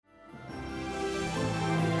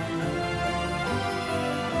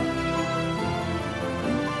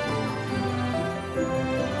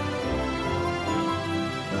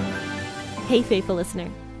Hey, faithful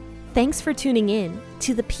listener. Thanks for tuning in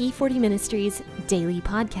to the P40 Ministries Daily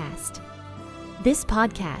Podcast. This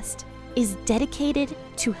podcast is dedicated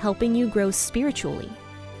to helping you grow spiritually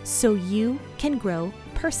so you can grow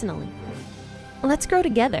personally. Let's grow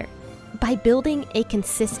together by building a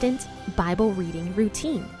consistent Bible reading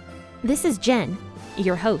routine. This is Jen,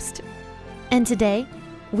 your host, and today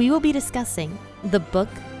we will be discussing the book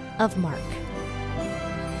of Mark.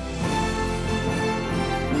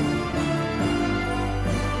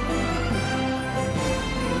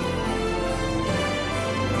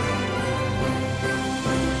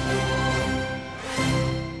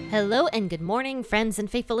 Hello and good morning, friends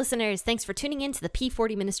and faithful listeners. Thanks for tuning in to the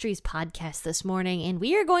P40 Ministries podcast this morning. And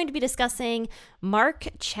we are going to be discussing Mark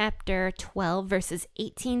chapter 12, verses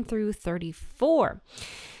 18 through 34.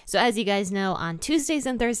 So as you guys know, on Tuesdays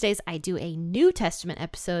and Thursdays, I do a New Testament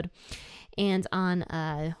episode. And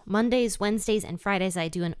on Mondays, Wednesdays, and Fridays, I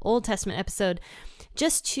do an Old Testament episode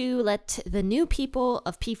just to let the new people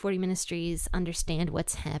of P40 Ministries understand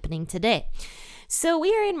what's happening today. So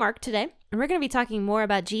we are in Mark today, and we're going to be talking more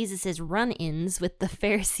about Jesus's run-ins with the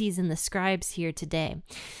Pharisees and the scribes here today.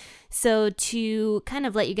 So to kind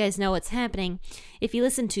of let you guys know what's happening, if you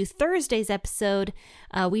listen to Thursday's episode,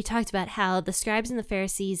 we talked about how the scribes and the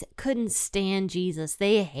Pharisees couldn't stand Jesus.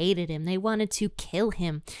 They hated him. They wanted to kill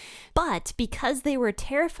him. But because they were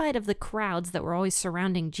terrified of the crowds that were always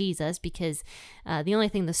surrounding Jesus, because the only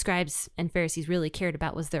thing the scribes and Pharisees really cared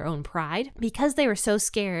about was their own pride, because they were so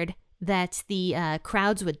scared that the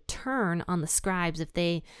crowds would turn on the scribes if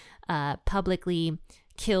they publicly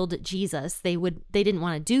killed Jesus. They didn't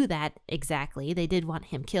want to do that exactly. They did want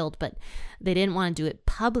him killed, but they didn't want to do it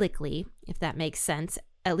publicly, if that makes sense,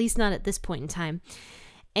 at least not at this point in time.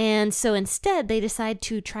 And so instead, they decide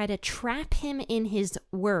to try to trap him in his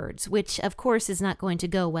words, which of course is not going to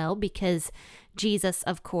go well because Jesus,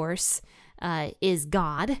 of course, is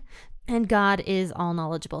God. And God is all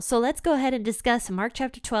knowledgeable. So let's go ahead and discuss Mark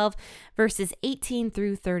chapter 12, verses 18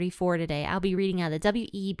 through 34 today. I'll be reading out of the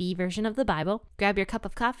WEB version of the Bible. Grab your cup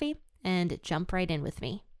of coffee and jump right in with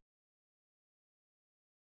me.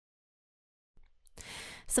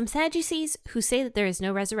 Some Sadducees, who say that there is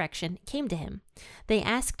no resurrection, came to him. They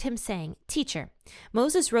asked him, saying, "Teacher,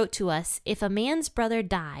 Moses wrote to us, if a man's brother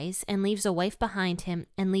dies and leaves a wife behind him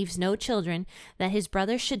and leaves no children, that his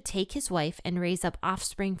brother should take his wife and raise up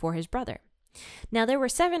offspring for his brother. Now there were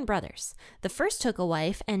 7 brothers. The first took a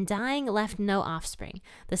wife and dying left no offspring.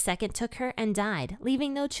 The second took her and died,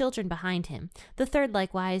 leaving no children behind him. The third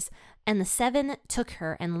likewise, and the 7 took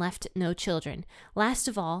her and left no children. Last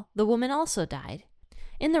of all, the woman also died.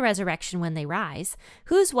 In the resurrection when they rise,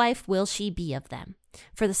 whose wife will she be of them?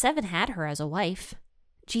 For the 7 had her as a wife."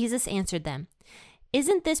 Jesus answered them,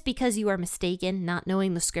 "Isn't this because you are mistaken, not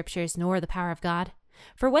knowing the scriptures nor the power of God?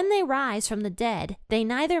 For when they rise from the dead, they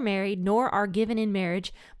neither marry nor are given in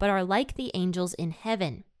marriage, but are like the angels in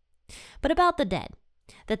heaven. But about the dead,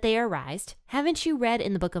 that they are raised, haven't you read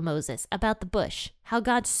in the book of Moses about the bush, how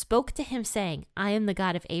God spoke to him saying, I am the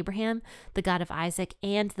God of Abraham, the God of Isaac,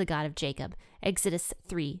 and the God of Jacob. Exodus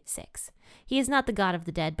 3:6. He is not the God of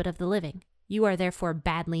the dead, but of the living. You are therefore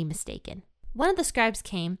badly mistaken." One of the scribes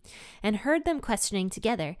came and heard them questioning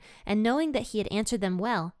together, and knowing that he had answered them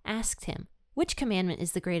well, asked him, "Which commandment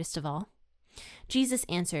is the greatest of all?" Jesus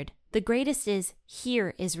answered, "The greatest is,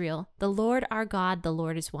 Hear, Israel, the Lord our God, the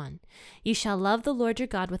Lord is one. You shall love the Lord your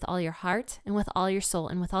God with all your heart, and with all your soul,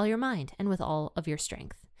 and with all your mind, and with all of your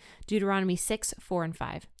strength." Deuteronomy 6:4 and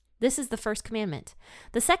 5. This is the first commandment.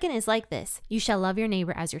 The second is like this, you shall love your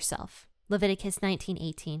neighbor as yourself. Leviticus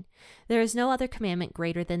 19:18. There is no other commandment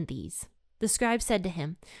greater than these. The scribe said to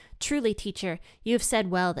him, "Truly, teacher, you have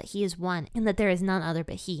said well that he is one, and that there is none other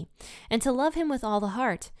but he. And to love him with all the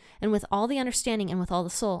heart, and with all the understanding, and with all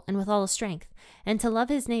the soul, and with all the strength, and to love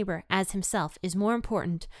his neighbor as himself is more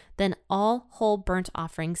important than all whole burnt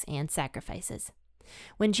offerings and sacrifices."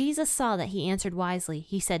 When Jesus saw that he answered wisely,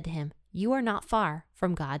 he said to him, "You are not far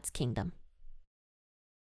from God's kingdom."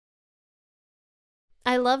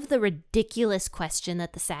 I love the ridiculous question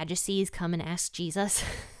that the Sadducees come and ask Jesus.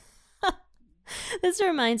 This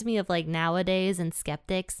reminds me of like nowadays and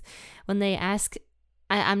skeptics when they ask,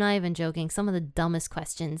 I'm not even joking, some of the dumbest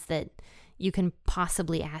questions that you can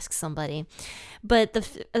possibly ask somebody. But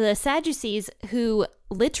the Sadducees, who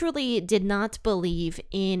literally did not believe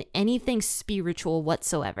in anything spiritual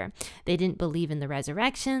whatsoever. They didn't believe in the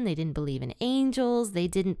resurrection. They didn't believe in angels. They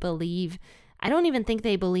didn't believe, I don't even think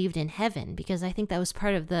they believed in heaven, because I think that was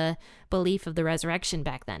part of the belief of the resurrection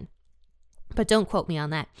back then. But don't quote me on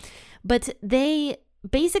that. But they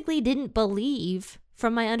basically didn't believe,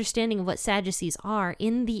 from my understanding of what Sadducees are,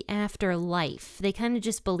 in the afterlife. They kind of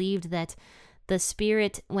just believed that the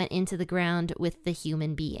spirit went into the ground with the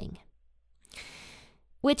human being.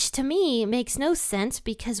 Which to me makes no sense,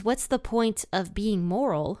 because what's the point of being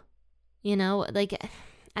moral? You know, like,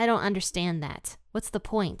 I don't understand that. What's the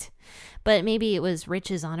point? But maybe it was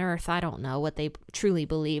riches on earth. I don't know what they truly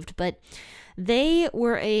believed. But they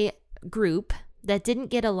were a group that didn't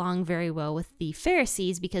get along very well with the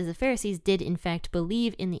Pharisees, because the Pharisees did in fact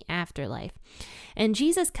believe in the afterlife. And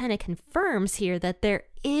Jesus kind of confirms here that there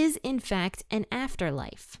is in fact an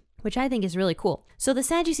afterlife, which I think is really cool. So the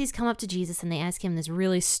Sadducees come up to Jesus and they ask him this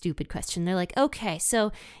really stupid question. They're like, okay,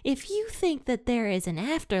 so if you think that there is an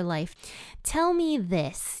afterlife, tell me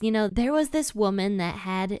this. You know, there was this woman that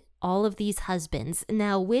had all of these husbands.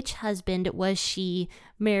 Now, which husband was she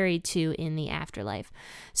married to in the afterlife?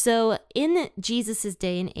 So in Jesus's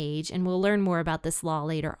day and age, and we'll learn more about this law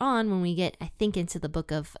later on when we get, I think, into the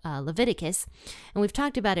book of Leviticus, and we've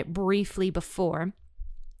talked about it briefly before,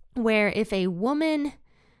 where if a woman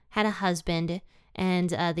had a husband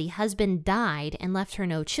and the husband died and left her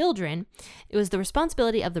no children, it was the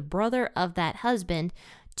responsibility of the brother of that husband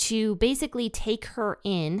to basically take her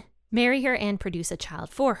in, marry her, and produce a child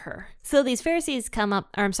for her. So these Sadducees come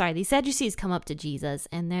up to Jesus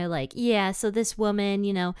and they're like, yeah, so this woman,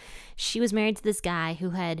 you know, she was married to this guy who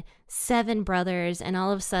had 7 brothers, and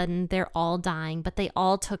all of a sudden they're all dying, but they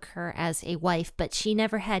all took her as a wife, but she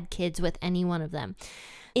never had kids with any one of them.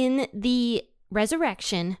 In the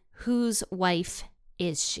resurrection, whose wife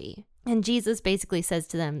is she? And Jesus basically says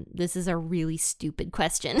to them, this is a really stupid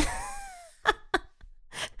question.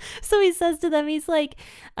 So he says to them, he's like,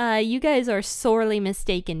 you guys are sorely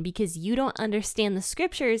mistaken, because you don't understand the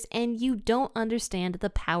scriptures and you don't understand the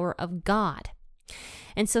power of God.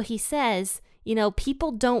 And so he says, you know,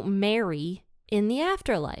 people don't marry in the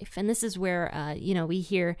afterlife. And this is where, we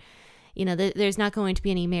hear, there's not going to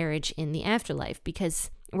be any marriage in the afterlife,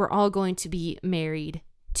 because we're all going to be married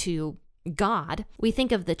to God. We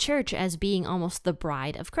think of the church as being almost the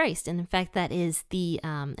bride of Christ. And in fact, that is the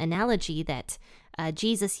analogy that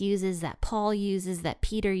Jesus uses, that Paul uses, that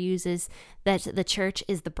Peter uses, that the church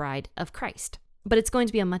is the bride of Christ. But it's going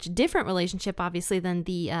to be a much different relationship, obviously, than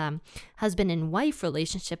the husband and wife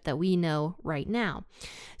relationship that we know right now.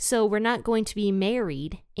 So we're not going to be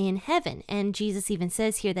married in heaven. And Jesus even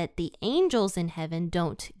says here that the angels in heaven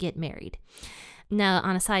don't get married. Now,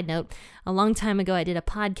 on a side note, a long time ago, I did a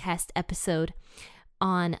podcast episode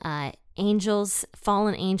on angels,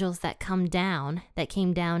 fallen angels that came down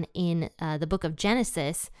in the book of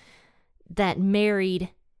Genesis, that married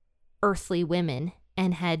earthly women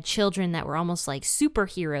and had children that were almost like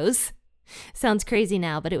superheroes. Sounds crazy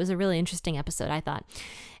now, but it was a really interesting episode, I thought.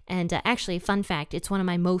 And actually, fun fact, it's one of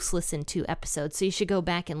my most listened to episodes, so you should go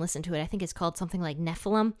back and listen to it. I think it's called something like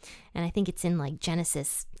Nephilim, and I think it's in like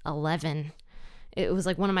Genesis 11. It was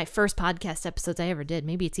like one of my first podcast episodes I ever did.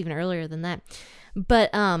 Maybe it's even earlier than that. But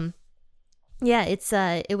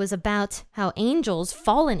it was about how angels,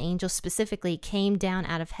 fallen angels specifically, came down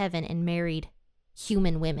out of heaven and married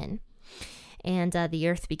human women. And the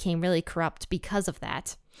earth became really corrupt because of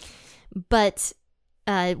that. But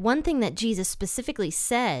one thing that Jesus specifically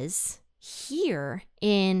says here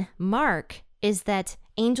in Mark is that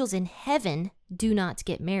angels in heaven do not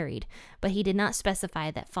get married. But he did not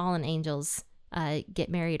specify that fallen angels get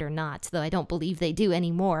married or not, though I don't believe they do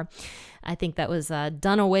anymore. I think that was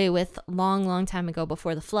done away with long time ago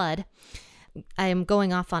before the flood. I am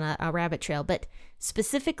going off on a rabbit trail, but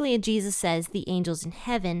specifically Jesus says the angels in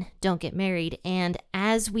heaven don't get married, and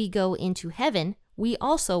as we go into heaven, we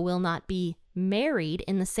also will not be married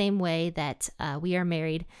in the same way that we are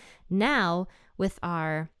married now with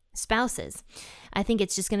our spouses. I think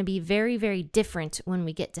it's just going to be very, very different when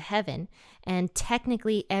we get to heaven. And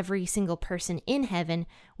technically, every single person in heaven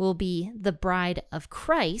will be the bride of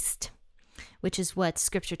Christ, which is what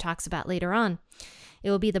scripture talks about later on. It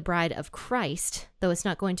will be the bride of Christ, though it's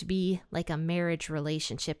not going to be like a marriage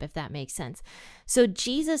relationship, if that makes sense. So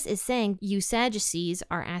Jesus is saying, you Sadducees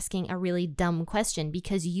are asking a really dumb question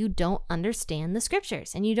because you don't understand the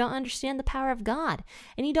scriptures and you don't understand the power of God.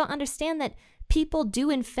 And you don't understand that people do,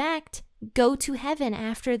 in fact, go to heaven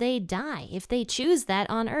after they die, if they choose that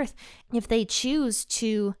on earth. If they choose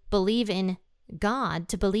to believe in God,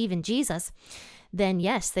 to believe in Jesus, then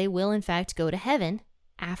yes, they will, in fact, go to heaven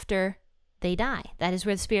after they die. That is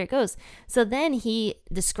where the spirit goes. So then he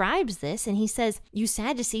describes this and he says, you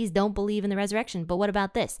Sadducees don't believe in the resurrection. But what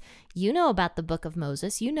about this? You know about the book of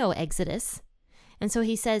Moses. You know Exodus. And so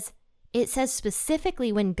he says, it says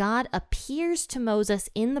specifically when God appears to Moses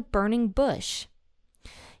in the burning bush,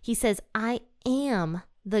 he says, I am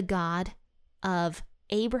the God of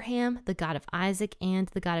Abraham, the God of Isaac, and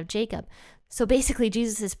the God of Jacob. So basically,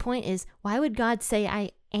 Jesus' point is, why would God say,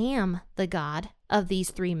 I am the God of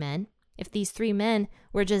these three men, if these three men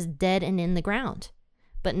were just dead and in the ground?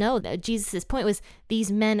 But no, Jesus' point was,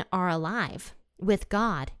 these men are alive with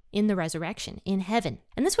God in the resurrection, in heaven.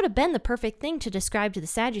 And this would have been the perfect thing to describe to the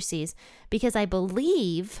Sadducees, because I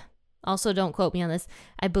believe, also don't quote me on this,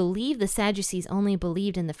 I believe the Sadducees only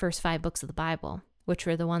believed in the first 5 books of the Bible, which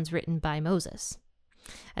were the ones written by Moses.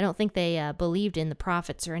 I don't think they believed in the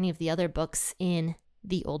prophets or any of the other books in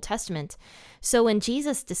the Old Testament. So when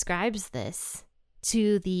Jesus describes this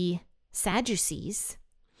to the Sadducees,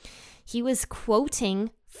 he was quoting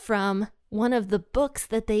from one of the books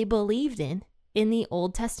that they believed in the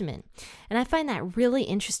Old Testament. And I find that really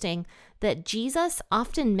interesting, that Jesus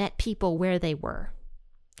often met people where they were.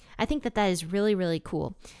 I think that is really, really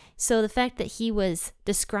cool. So the fact that he was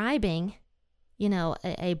describing,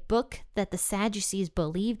 a book that the Sadducees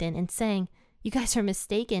believed in and saying, you guys are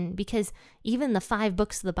mistaken, because even the 5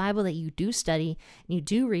 books of the Bible that you do study, and you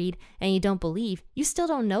do read, and you don't believe, you still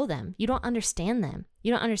don't know them. You don't understand them.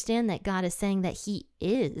 You don't understand that God is saying that he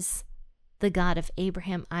is the God of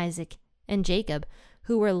Abraham, Isaac, and Jacob,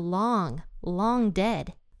 who were long, long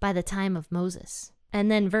dead by the time of Moses. And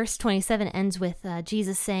then verse 27 ends with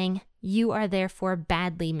Jesus saying, you are therefore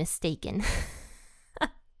badly mistaken.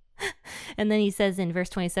 And then he says in verse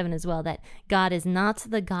 27 as well that God is not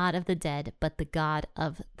the God of the dead, but the God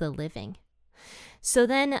of the living. So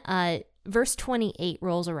then verse 28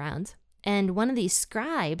 rolls around, and one of these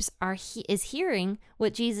scribes is hearing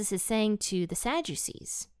what Jesus is saying to the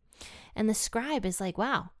Sadducees. And the scribe is like,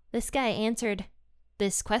 wow, this guy answered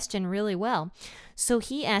this question really well. So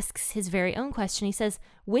he asks his very own question. He says,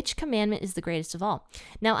 which commandment is the greatest of all?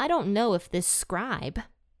 Now, I don't know if this scribe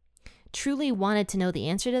truly wanted to know the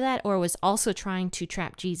answer to that, or was also trying to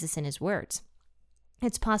trap Jesus in his words.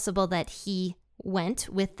 It's possible that he went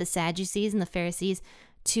with the Sadducees and the Pharisees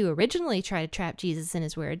to originally try to trap Jesus in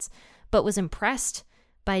his words, but was impressed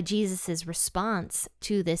by Jesus's response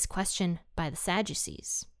to this question by the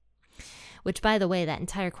Sadducees. Which, by the way, that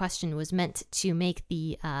entire question was meant to make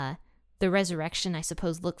the resurrection, I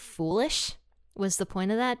suppose, look foolish, was the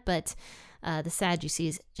point of that, but the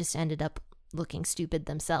Sadducees just ended up looking stupid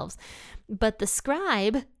themselves. But the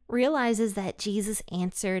scribe realizes that Jesus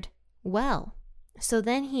answered well. So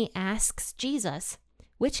then he asks Jesus,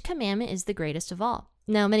 which commandment is the greatest of all?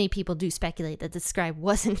 Now, many people do speculate that the scribe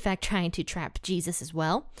was in fact trying to trap Jesus as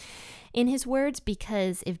well in his words,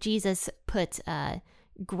 because if Jesus put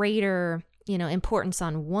greater, importance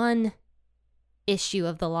on one issue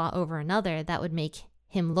of the law over another, that would make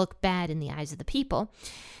him look bad in the eyes of the people.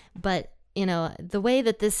 But, the way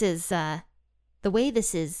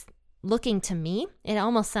this is looking to me, it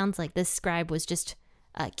almost sounds like this scribe was just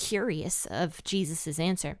curious of Jesus's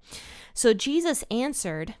answer. So Jesus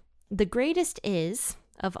answered, the greatest is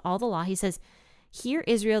of all the law. He says, hear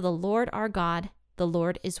Israel, the Lord our God, the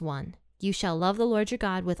Lord is one. You shall love the Lord your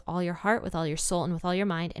God with all your heart, with all your soul, and with all your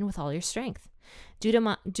mind, and with all your strength.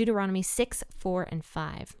 Deuteronomy 6, 4, and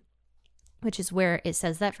 5, which is where it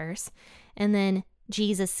says that verse. And then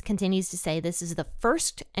Jesus continues to say, this is the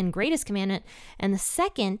first and greatest commandment. And the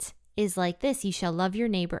second is like this, you shall love your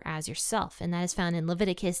neighbor as yourself. And that is found in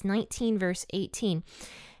Leviticus 19, verse 18.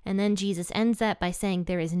 And then Jesus ends that by saying,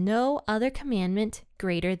 there is no other commandment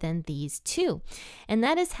greater than these 2. And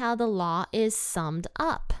that is how the law is summed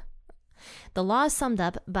up. The law is summed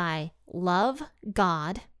up by love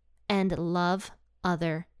God and love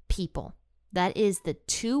other people. That is the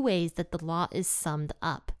 2 ways that the law is summed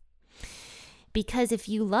up. Because if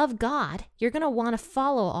you love God, you're going to want to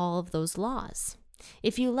follow all of those laws.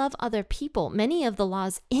 If you love other people, many of the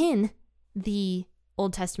laws in the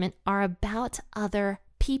Old Testament are about other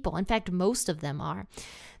people. In fact, most of them are.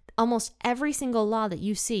 Almost every single law that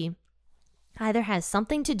you see either has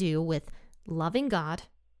something to do with loving God,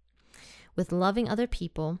 with loving other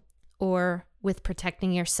people, or with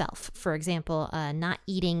protecting yourself. For example, not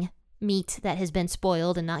eating meat that has been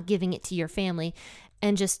spoiled and not giving it to your family,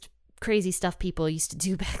 and just crazy stuff people used to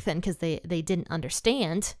do back then because they didn't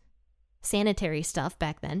understand sanitary stuff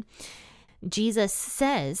back then. Jesus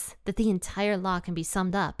says that the entire law can be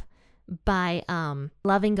summed up by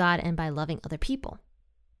loving God and by loving other people,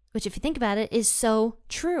 which, if you think about it, is so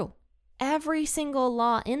true. Every single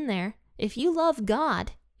law in there, if you love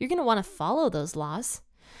God, you're going to want to follow those laws.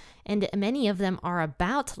 And many of them are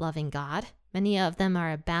about loving God. Many of them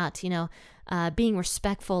are about, being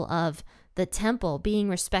respectful of the temple, being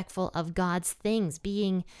respectful of God's things,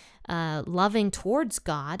 being loving towards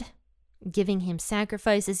God. giving him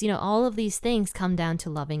sacrifices. All of these things come down to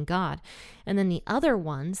loving God. And then the other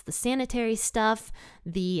ones, the sanitary stuff,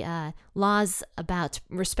 the laws about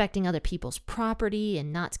respecting other people's property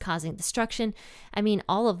and not causing destruction.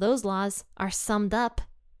 All of those laws are summed up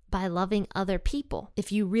by loving other people,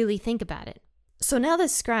 if you really think about it. So now the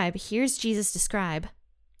scribe hears Jesus describe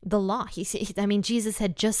the law. Jesus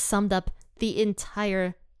had just summed up the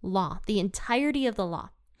entire law, the entirety of the law.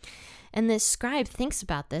 And this scribe thinks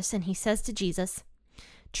about this, and he says to Jesus,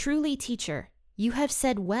 "Truly, teacher, you have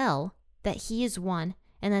said well that he is one,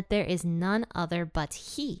 and that there is none other but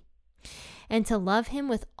he. And to love him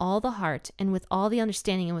with all the heart, and with all the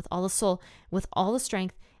understanding, and with all the soul, with all the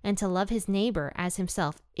strength, and to love his neighbor as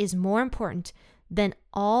himself is more important than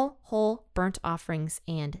all whole burnt offerings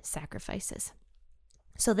and sacrifices."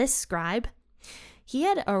 So this scribe, he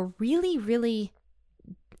had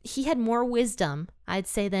he had more wisdom, I'd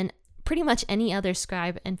say, than pretty much any other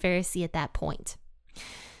scribe and Pharisee at that point.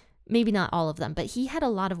 Maybe not all of them, but he had a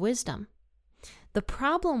lot of wisdom. The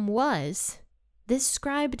problem was, this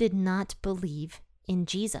scribe did not believe in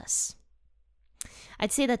Jesus.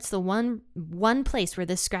 I'd say that's the one place where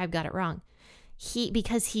this scribe got it wrong.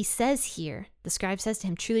 Because he says here, the scribe says to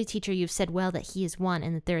him, "Truly, teacher, you've said well that he is one,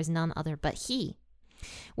 and that there is none other but he."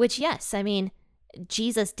 Which, yes,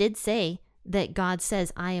 Jesus did say that God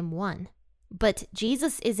says, "I am one." But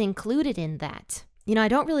Jesus is included in that. I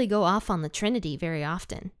don't really go off on the Trinity very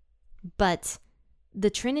often, but the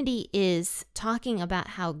Trinity is talking about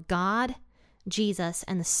how God, Jesus,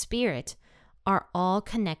 and the Spirit are all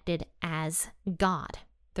connected as God.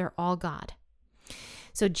 They're all God.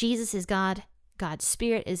 So Jesus is God, God's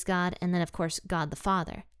Spirit is God, and then, of course, God the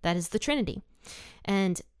Father. That is the Trinity.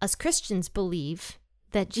 And us Christians believe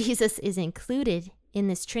that Jesus is included in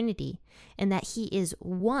this Trinity and that he is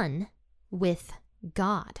one with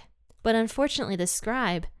God. But unfortunately, the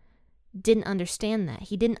scribe didn't understand that.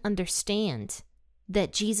 He didn't understand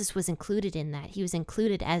that Jesus was included in that. He was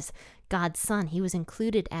included as God's Son. He was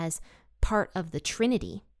included as part of the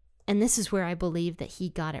Trinity. And this is where I believe that he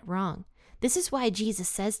got it wrong. This is why Jesus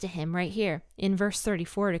says to him right here in verse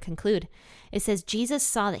 34 to conclude. It says, "Jesus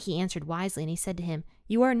saw that he answered wisely, and he said to him,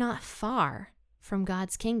 'You are not far from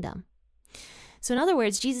God's kingdom.'" So in other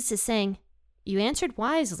words, Jesus is saying, you answered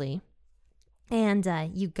wisely, and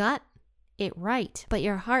you got it right, but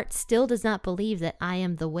your heart still does not believe that I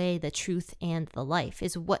am the way, the truth, and the life,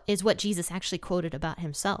 is what Jesus actually quoted about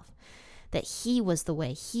himself, that he was the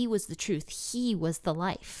way, he was the truth, he was the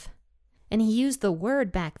life. And he used the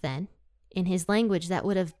word back then in his language that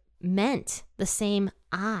would have meant the same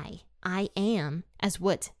I am, as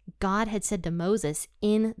what God had said to Moses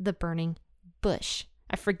in the burning bush.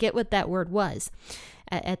 I forget what that word was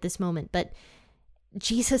at this moment, but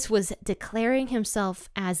Jesus was declaring himself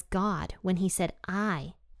as God when he said,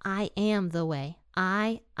 I am the way.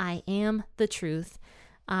 I am the truth.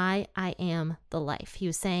 I am the life. He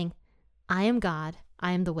was saying, I am God.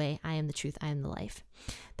 I am the way. I am the truth. I am the life.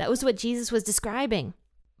 That was what Jesus was describing.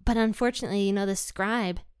 But unfortunately, the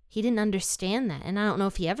scribe, he didn't understand that. And I don't know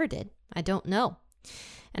if he ever did. I don't know.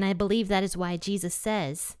 And I believe that is why Jesus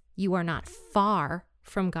says, you are not far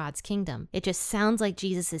from God's kingdom. It just sounds like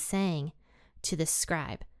Jesus is saying to the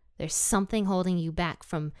scribe, there's something holding you back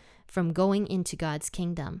from going into God's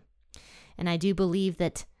kingdom. And I do believe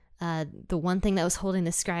that the one thing that was holding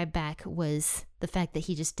the scribe back was the fact that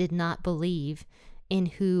he just did not believe in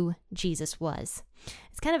who Jesus was.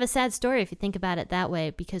 It's kind of a sad story if you think about it that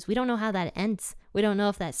way, because we don't know how that ends. We don't know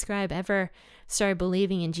if that scribe ever started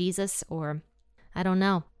believing in Jesus, or I don't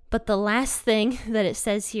know. But the last thing that it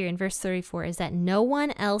says here in verse 34 is that no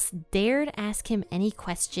one else dared ask him any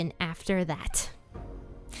question after that.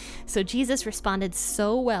 So Jesus responded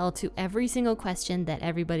so well to every single question that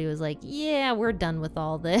everybody was like, yeah, we're done with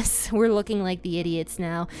all this. We're looking like the idiots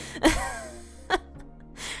now.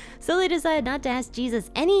 So they decided not to ask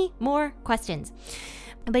Jesus any more questions.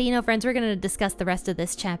 But friends, we're going to discuss the rest of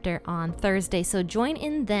this chapter on Thursday. So join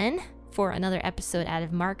in then for another episode out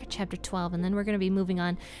of Mark chapter 12, and then we're going to be moving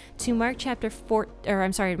on to Mark chapter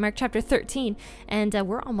 13, and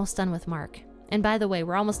we're almost done with Mark. And by the way,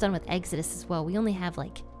 we're almost done with Exodus as well. We only have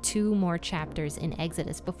like 2 more chapters in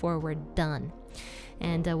Exodus before we're done,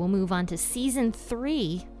 and we'll move on to season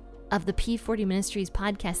 3 of the P40 Ministries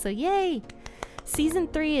podcast. So yay! Season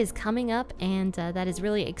 3 is coming up, and that is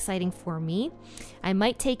really exciting for me. I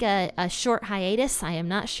might take a short hiatus. I am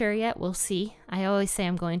not sure yet. We'll see. I always say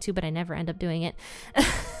I'm going to, but I never end up doing it.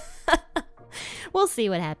 We'll see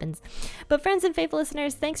what happens. But friends and faithful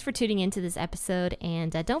listeners, thanks for tuning into this episode,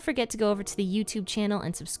 and don't forget to go over to the YouTube channel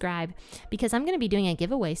and subscribe, because I'm going to be doing a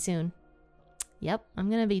giveaway soon. Yep, I'm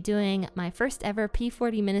going to be doing my first ever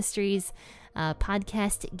P40 Ministries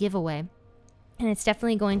podcast giveaway. And it's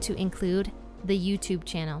definitely going to include the YouTube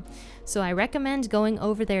channel. So I recommend going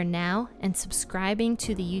over there now and subscribing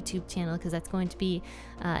to the YouTube channel, because that's going to be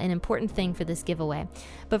an important thing for this giveaway.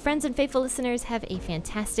 But friends and faithful listeners, have a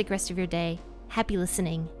fantastic rest of your day. Happy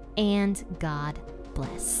listening, and God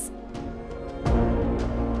bless.